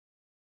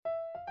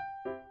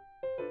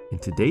In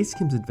today's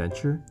Kim's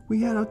Adventure,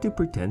 we head out to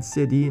Pretend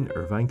City in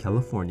Irvine,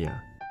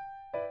 California.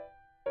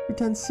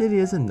 Pretend City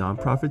is a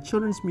non-profit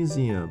children's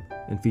museum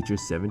and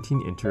features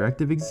 17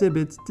 interactive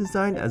exhibits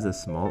designed as a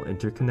small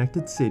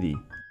interconnected city.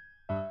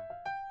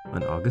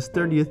 On August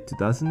 30th,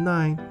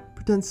 2009,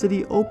 Pretend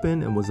City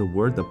opened and was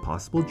awarded the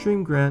Possible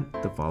Dream Grant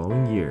the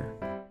following year.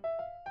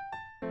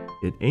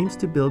 It aims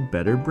to build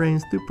better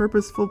brains through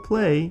purposeful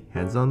play,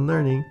 hands-on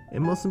learning,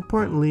 and most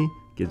importantly,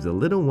 gives the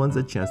little ones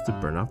a chance to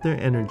burn off their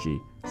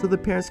energy so the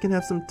parents can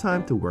have some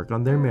time to work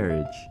on their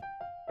marriage.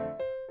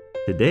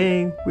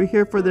 Today, we're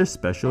here for their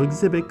special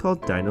exhibit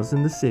called Dinos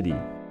in the City.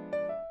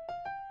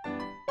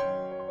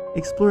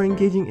 Explore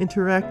engaging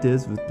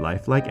interactives with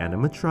lifelike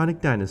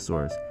animatronic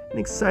dinosaurs and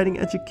exciting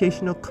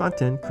educational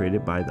content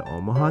created by the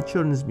Omaha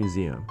Children's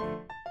Museum.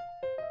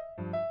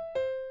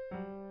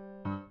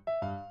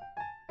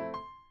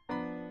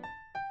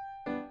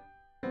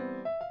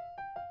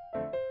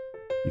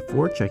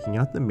 Before checking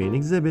out the main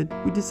exhibit,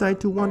 we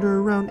decide to wander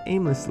around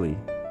aimlessly.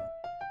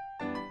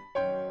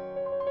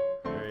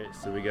 Alright,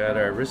 so we got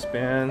our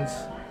wristbands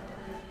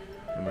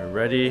and we're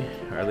ready,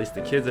 or at least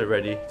the kids are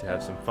ready to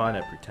have some fun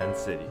at Pretend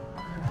City.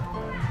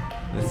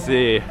 Let's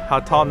see how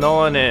tall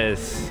Nolan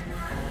is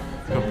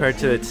compared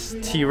to its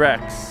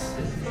T-Rex.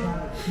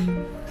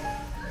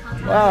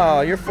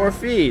 Wow, you're 4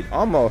 feet,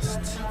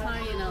 almost.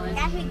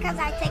 That's because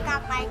I take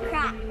off my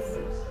Crocs.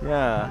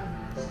 Yeah.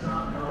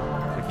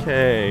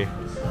 Okay.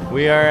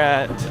 We are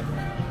at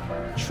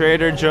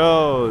Trader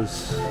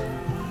Joe's.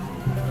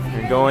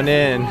 We're going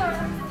in.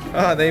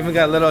 Oh, they even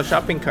got little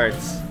shopping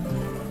carts.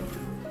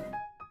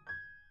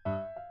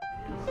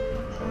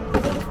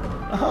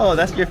 Oh,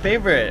 that's your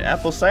favorite,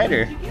 apple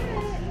cider.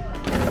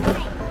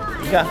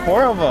 You got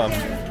 4 of them.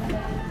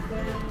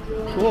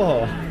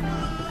 Cool.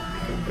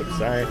 Oops,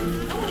 sorry.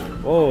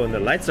 Oh, and the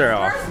lights are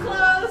off.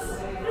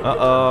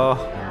 Uh-oh.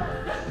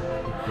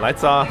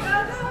 Lights off.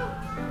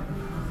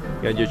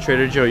 You got your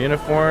Trader Joe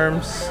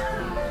uniforms,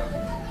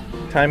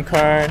 time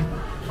card,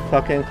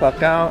 clock in,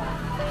 clock out,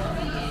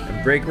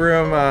 and break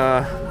room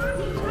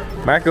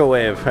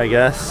microwave, I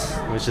guess,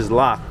 which is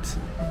locked.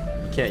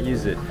 You can't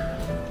use it.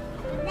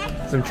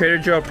 Some Trader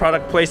Joe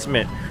product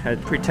placement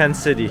at Pretend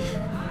City.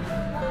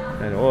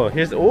 And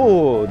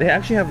oh, they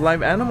actually have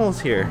live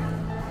animals here.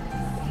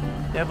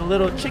 They have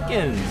little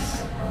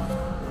chickens.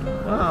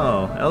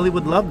 Oh, Ellie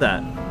would love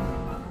that.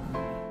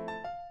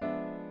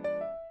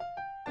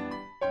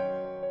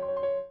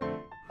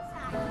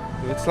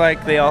 Looks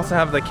like they also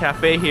have the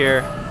cafe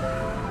here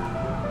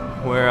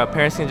where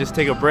parents can just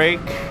take a break,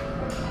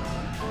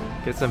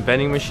 get some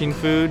vending machine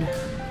food.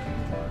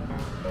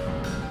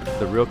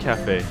 The real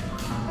cafe.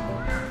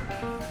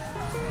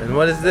 And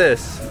what is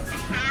this?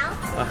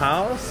 A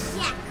house?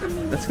 Yeah, come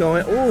in. Let's go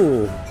in.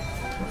 Ooh,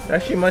 it's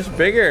actually much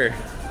bigger.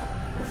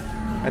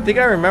 I think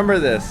I remember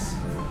this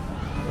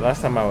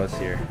last time I was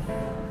here.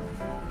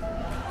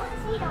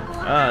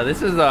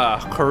 This is a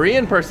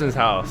Korean person's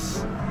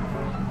house.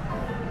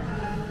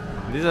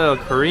 These are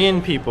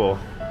Korean people.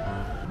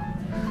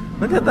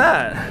 Look at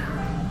that.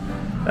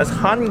 That's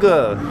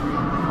Hangul.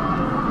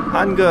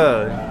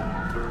 Hangul.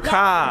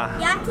 Ka.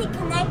 You have to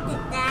connect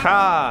it that.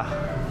 Ka.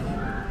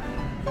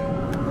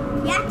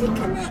 You have to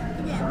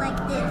connect it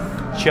like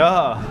this.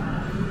 Cha.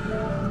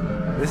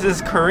 This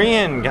is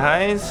Korean,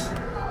 guys.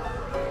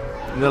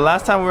 The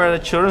last time we were at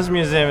a children's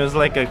museum, it was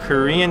like a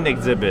Korean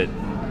exhibit.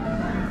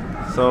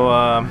 So,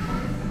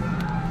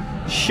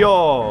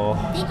 show.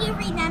 Did you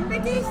remember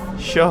this?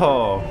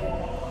 Show.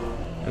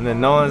 And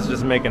then Nolan's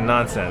just making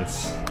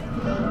nonsense.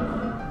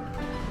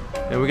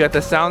 And we got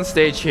the sound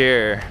stage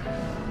here,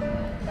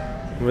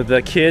 where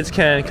the kids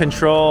can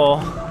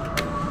control.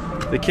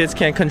 The kids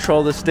can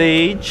control the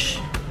stage.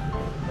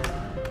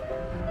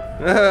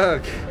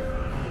 Look,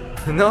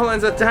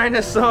 Nolan's a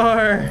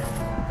dinosaur.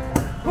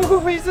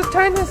 Ooh, he's a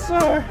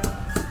dinosaur.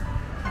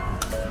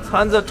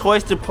 Tons of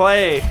toys to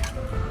play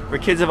for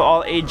kids of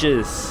all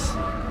ages.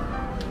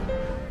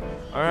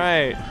 All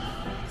right.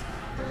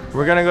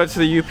 We're gonna go to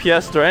the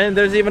UPS store, and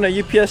there's even a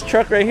UPS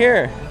truck right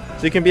here.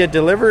 So you can be a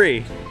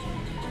delivery.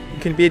 You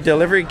can be a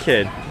delivery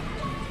kid.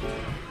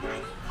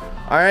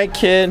 Alright,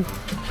 kid.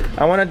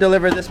 I wanna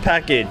deliver this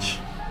package.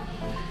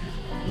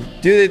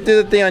 Do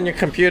the thing on your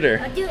computer.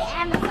 I'll do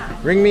Amazon.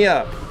 Ring me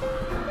up.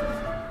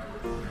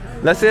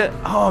 That's it.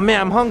 Oh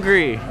man, I'm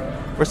hungry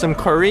for some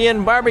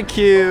Korean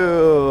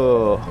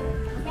barbecue.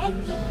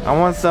 I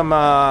want some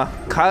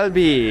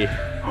kalbi.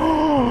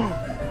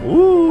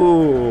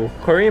 Ooh,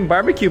 Korean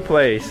barbecue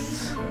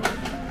place.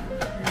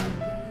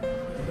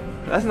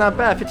 That's not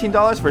bad.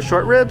 $15 for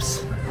short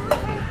ribs.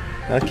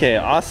 Okay,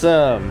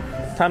 awesome.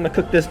 Time to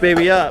cook this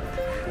baby up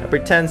at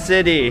Pretend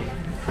City.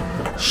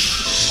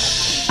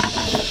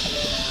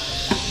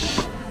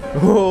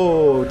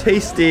 Oh,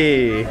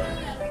 tasty.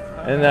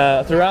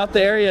 And throughout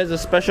the area is a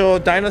special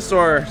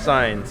dinosaur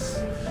signs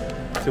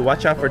to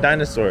watch out for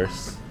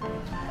dinosaurs.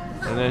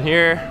 And then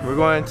here we're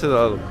going to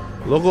the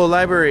local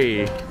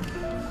library.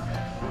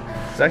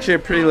 It's actually a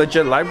pretty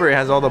legit library. It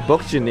has all the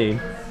books you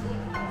need.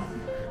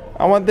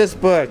 I want this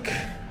book.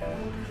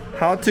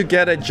 How to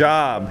Get a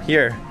Job.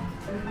 Here.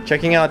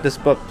 checking out this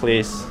book,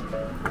 please.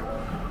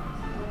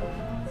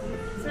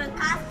 So it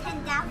costs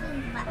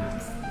 10,000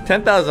 bucks.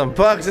 10,000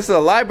 bucks? This is a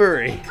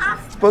library.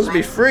 It's supposed to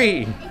be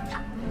free. It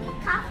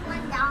costs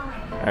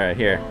 $1. Alright,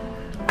 here.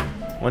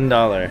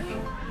 $1.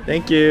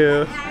 Thank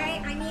you.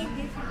 Alright, I need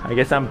this. I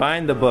guess I'm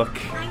buying the book.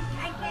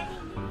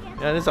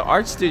 Yeah, there's an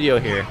art studio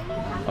here.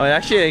 Oh,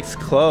 actually it's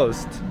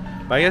closed.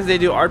 But I guess they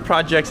do art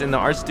projects in the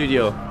art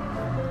studio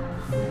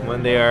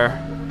when they are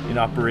in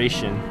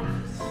operation.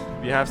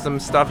 If you have some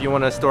stuff you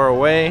want to store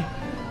away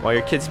while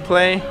your kids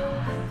play,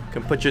 you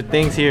can put your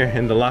things here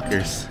in the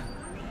lockers.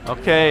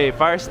 Okay,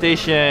 fire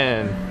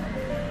station.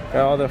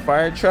 Got all the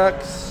fire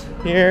trucks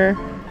here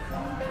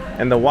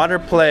and the water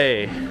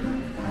play.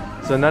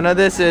 So none of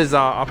this is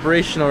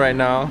operational right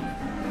now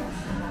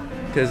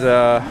because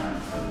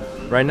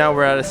right now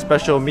we're at a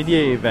special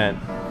media event.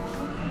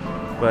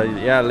 But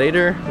yeah,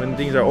 later when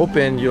things are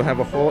open, you'll have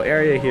a whole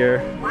area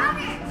here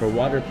for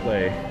water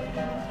play.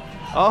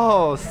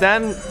 Oh,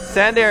 sand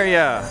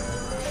area.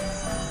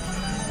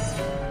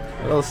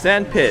 A little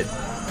sand pit.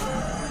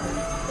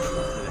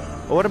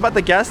 Well, what about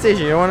the gas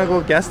station? You want to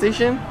go gas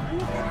station?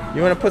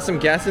 You want to put some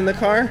gas in the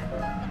car?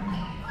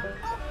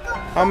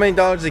 How many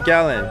dollars a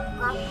gallon?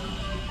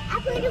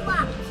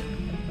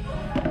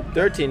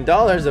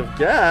 $13 of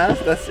gas?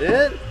 That's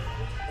it?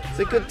 It's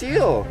a good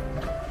deal.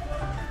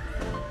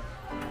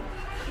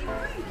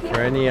 For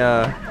any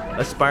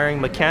aspiring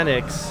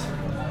mechanics,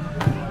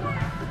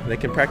 they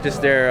can practice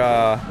their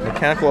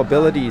mechanical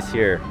abilities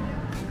here.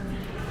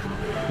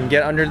 You can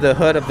get under the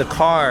hood of the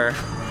car,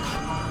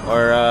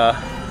 or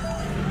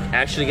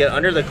actually get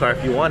under the car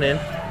if you wanted.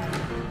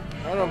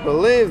 I don't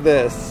believe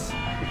this.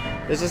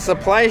 There's a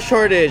supply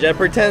shortage at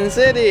Pretend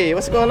City.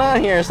 What's going on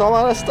here? It's all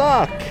out of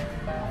stock.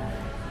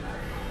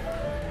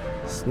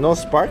 No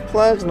spark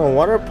plugs, no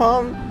water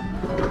pump.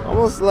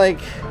 Almost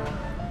like,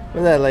 what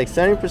is that? Like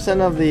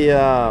 70% of the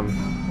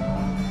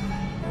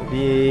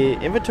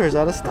inventory is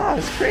out of stock.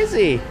 It's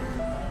crazy.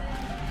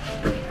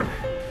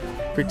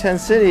 Pretend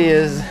City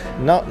is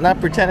not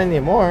pretend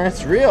anymore.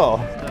 It's real.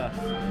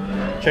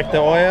 Check the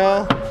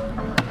oil.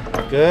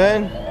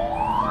 Good.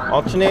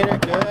 Alternator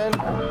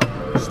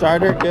good.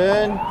 Starter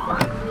good.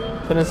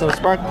 Put in some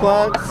spark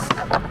plugs.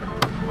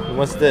 And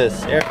what's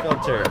this? Air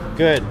filter.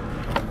 Good.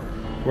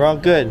 We're all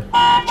good.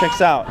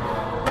 Checks out.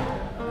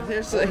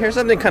 Here's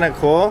something kind of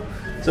cool.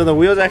 So the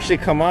wheels actually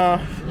come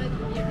off.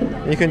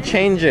 You can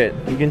change it.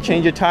 You can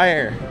change a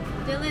tire.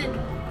 Dylan,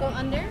 go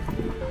under.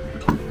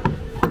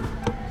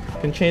 You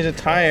can change the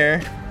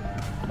tire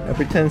at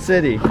Pretend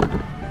City.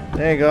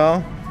 There you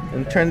go.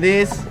 And turn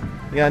these.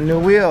 You got a new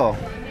wheel.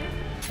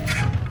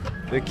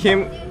 The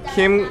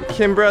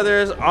Kim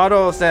Brothers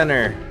Auto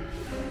Center.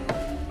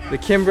 The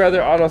Kim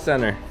Brother Auto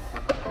Center.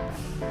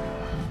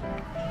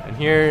 And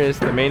here is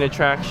the main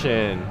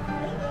attraction.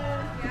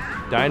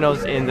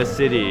 Dinos in the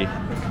city.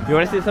 You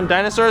want to see some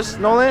dinosaurs,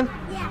 Nolan?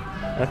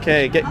 Yeah.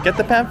 Okay, get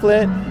the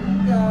pamphlet.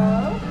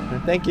 Go.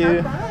 Thank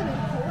you.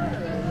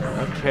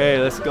 Okay,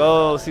 let's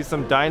go see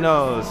some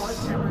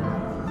dinos.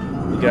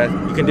 You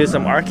can do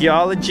some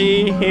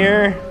archaeology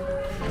here.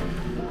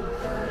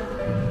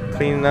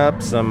 Clean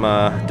up some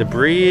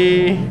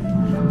debris.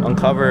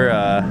 Uncover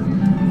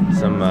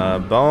some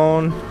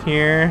bone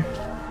here.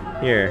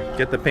 Here,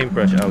 get the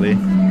paintbrush, Ellie.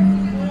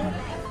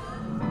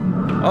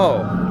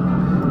 Oh,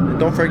 and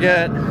don't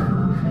forget,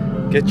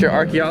 get your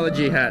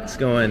archaeology hats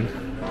going.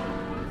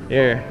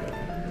 Here,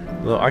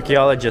 little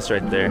archaeologist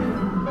right there.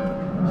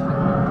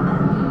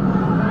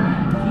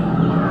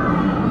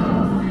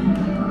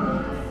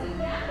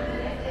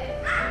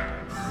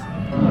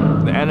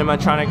 The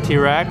animatronic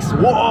T-Rex.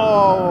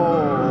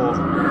 Whoa!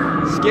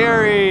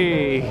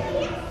 Scary!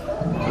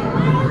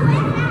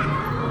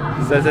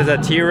 It says it's a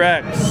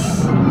T-Rex.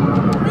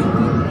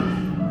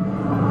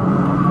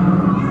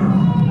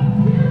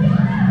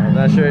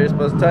 I'm not sure you're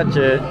supposed to touch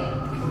it.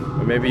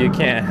 Or maybe you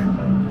can't.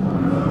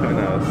 Who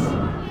knows?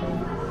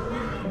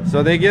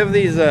 So they give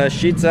these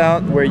sheets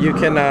out where you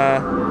can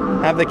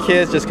have the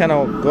kids just kind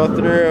of go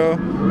through,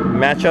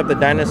 match up the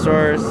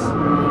dinosaurs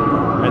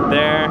right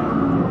there.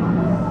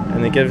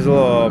 And it gives a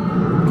little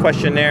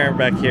questionnaire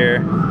back here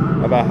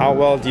about how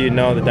well do you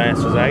know the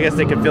dinosaurs. I guess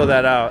they can fill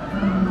that out.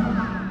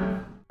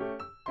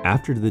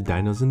 After the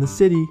dinos in the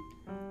city,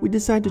 we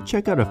decide to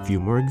check out a few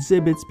more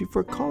exhibits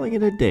before calling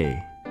it a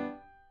day.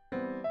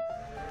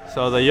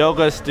 So the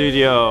yoga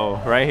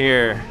studio right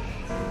here.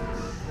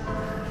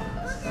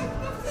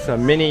 It's a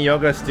mini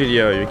yoga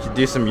studio. You can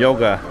do some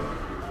yoga.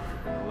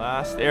 The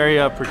last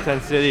area of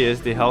Pretend City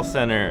is the health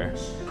center.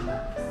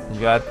 You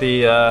got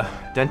the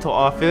dental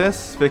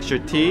office, fix your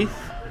teeth.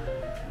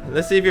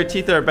 Let's see if your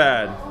teeth are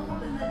bad.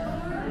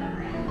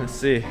 Let's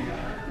see.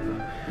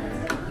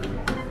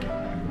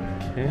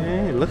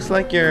 Okay, it looks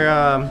like you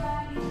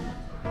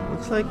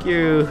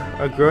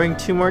are growing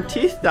 2 more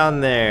teeth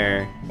down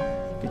there.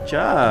 Good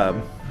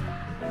job.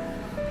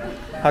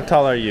 How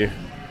tall are you?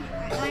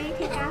 I want to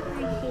take off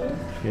my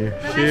shoes. Your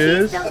But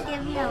shoes. my shoes don't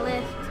give me a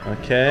lift.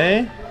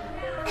 Okay.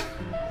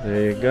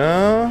 There you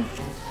go.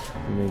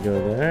 Let me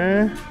go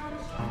there.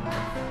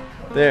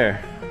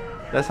 There.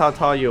 That's how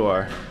tall you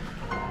are.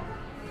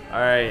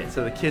 Alright,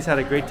 so the kids had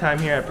a great time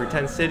here at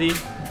Pretend City.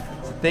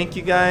 So thank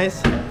you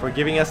guys for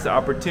giving us the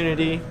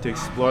opportunity to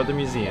explore the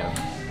museum.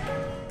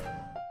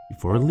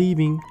 Before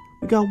leaving,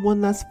 we got one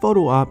last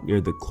photo op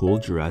near the cool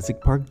Jurassic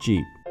Park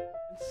Jeep.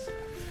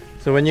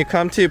 So when you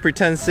come to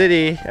Pretend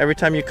City, every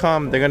time you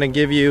come, they're gonna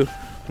give you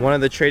one of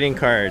the trading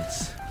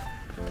cards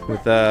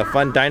with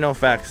fun dino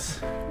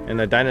facts and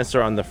a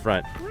dinosaur on the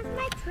front. Where's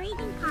my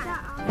trading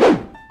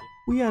card?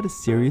 We had a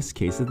serious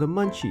case of the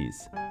munchies,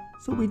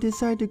 so we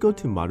decided to go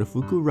to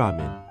Marufuku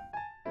Ramen.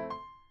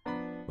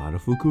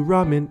 Marufuku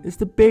Ramen is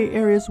the Bay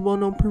Area's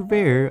well-known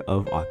purveyor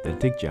of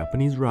authentic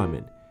Japanese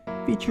ramen,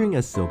 featuring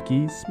a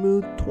silky,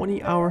 smooth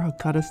 20-hour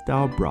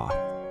Hakata-style broth.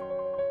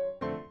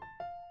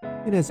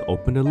 It has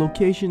opened a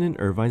location in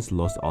Irvine's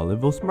Los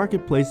Olivos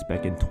marketplace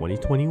back in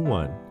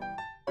 2021.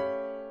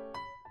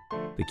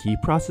 The key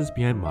process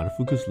behind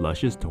Marufuku's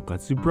luscious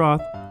tonkatsu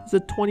broth is a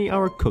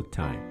 20-hour cook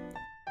time.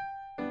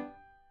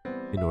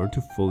 In order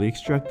to fully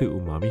extract the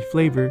umami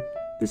flavor,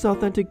 this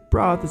authentic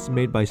broth is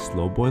made by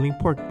slow-boiling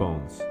pork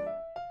bones.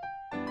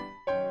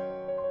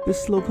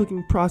 This slow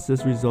cooking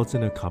process results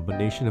in a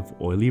combination of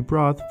oily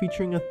broth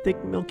featuring a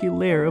thick milky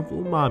layer of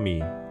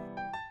umami.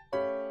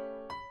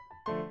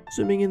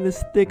 Swimming in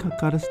this thick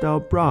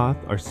Hakata-style broth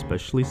are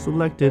specially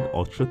selected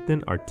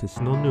ultra-thin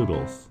artisanal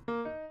noodles.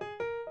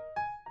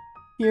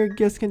 Here,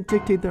 guests can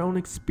dictate their own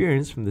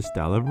experience from the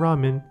style of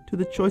ramen to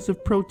the choice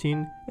of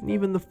protein and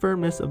even the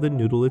firmness of the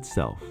noodle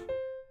itself.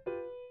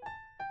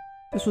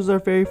 This was our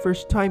very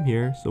first time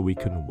here, so we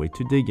couldn't wait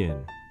to dig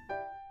in.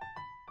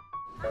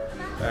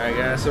 Alright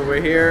guys, so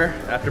we're here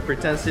after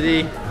Pretend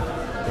City.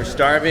 We're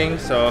starving,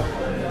 so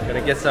we're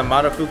gonna get some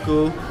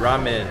Marufuku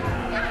Ramen.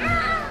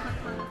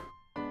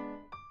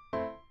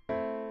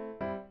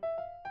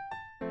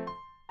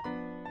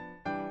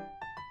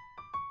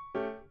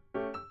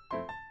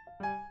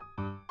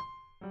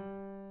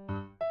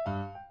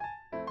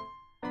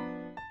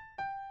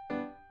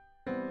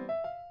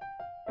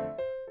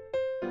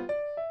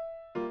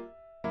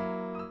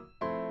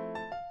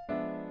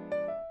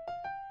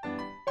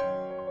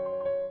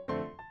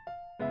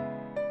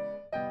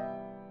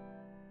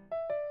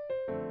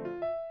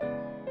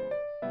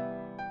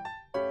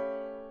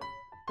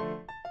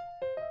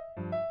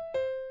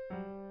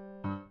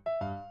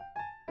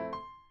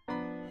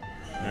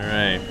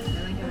 Alright,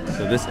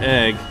 so this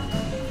egg,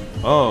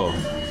 oh,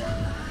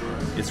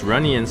 it's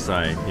runny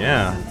inside,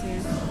 yeah,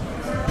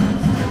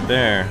 right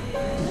there.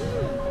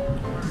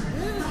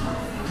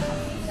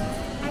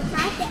 I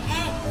tried the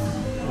egg.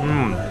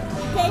 Mmm,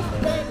 Tastes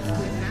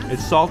good.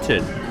 it's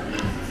salted.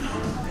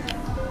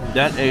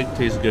 That egg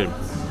tastes good.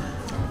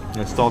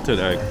 It's salted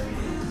egg.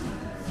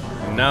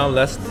 And now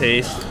let's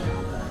taste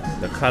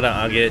the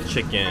karaage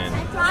chicken.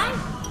 I tried.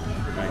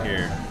 Right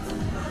here.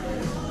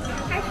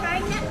 I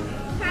tried that.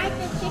 Tried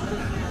the chicken.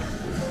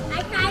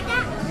 I tried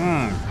that.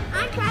 Mmm,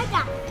 I tried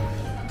that.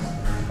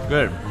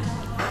 good.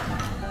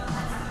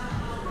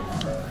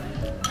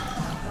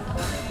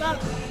 Look.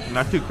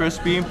 Not too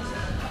crispy.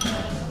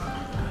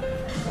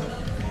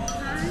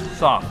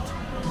 Soft.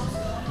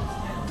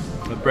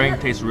 The brain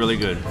tastes really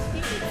good. You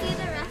can see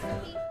the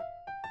recipe.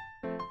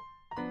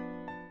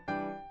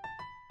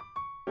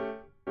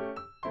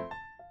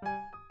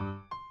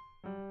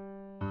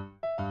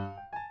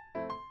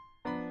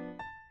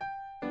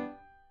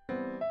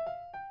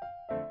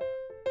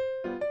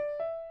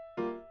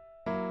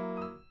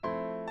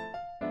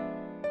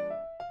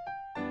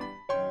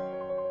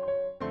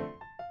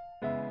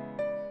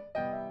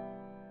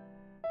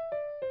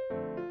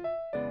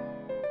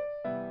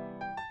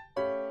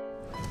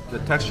 The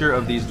texture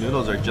of these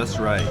noodles are just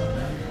right.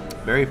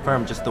 Very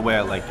firm, just the way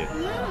I like it.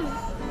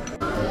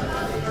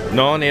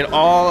 Nolan ate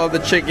all of the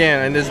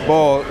chicken in this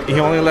bowl. He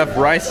only left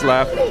rice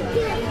left.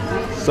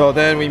 So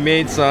then we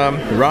made some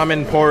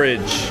ramen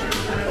porridge.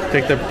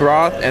 Take the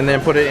broth and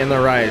then put it in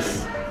the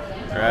rice.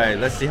 Alright,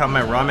 let's see how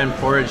my ramen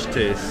porridge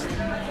tastes.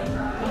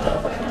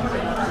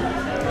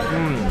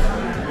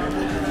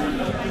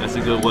 That's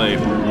a good way.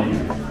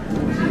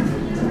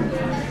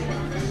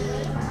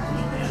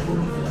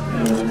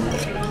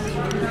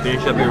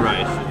 Finish up your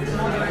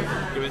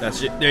rice.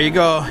 That's it. There you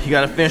go. You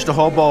gotta finish the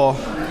whole bowl.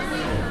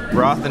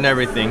 Broth and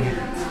everything.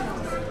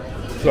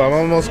 So I'm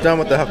almost done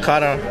with the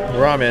Hakata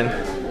ramen.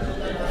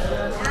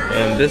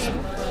 And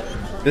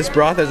this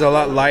broth is a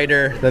lot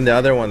lighter than the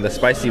other one, the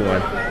spicy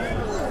one.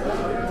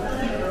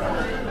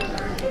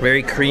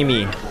 Very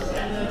creamy.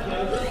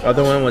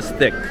 Other one was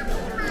thick.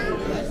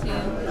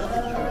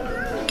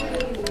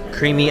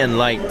 Creamy and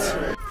light.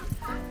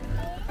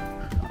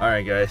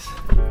 Alright guys.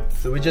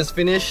 So we just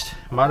finished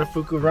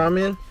Marufuku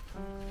Ramen.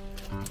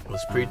 It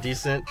was pretty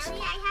decent. I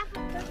have a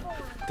purple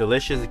one.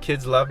 Delicious, the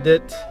kids loved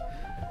it.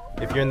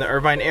 If you're in the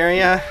Irvine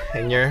area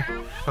and you're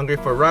hungry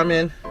for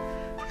ramen,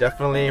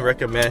 definitely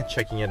recommend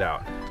checking it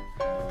out.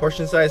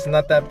 Portion size is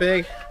not that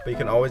big, but you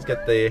can always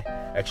get the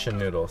extra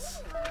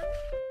noodles.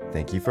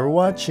 Thank you for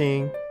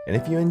watching, and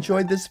if you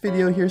enjoyed this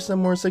video, here's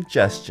some more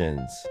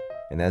suggestions.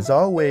 And as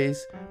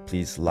always,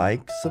 please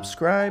like,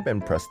 subscribe,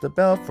 and press the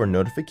bell for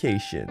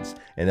notifications.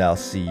 And I'll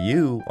see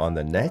you on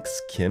the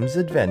next Kim's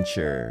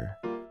Adventure.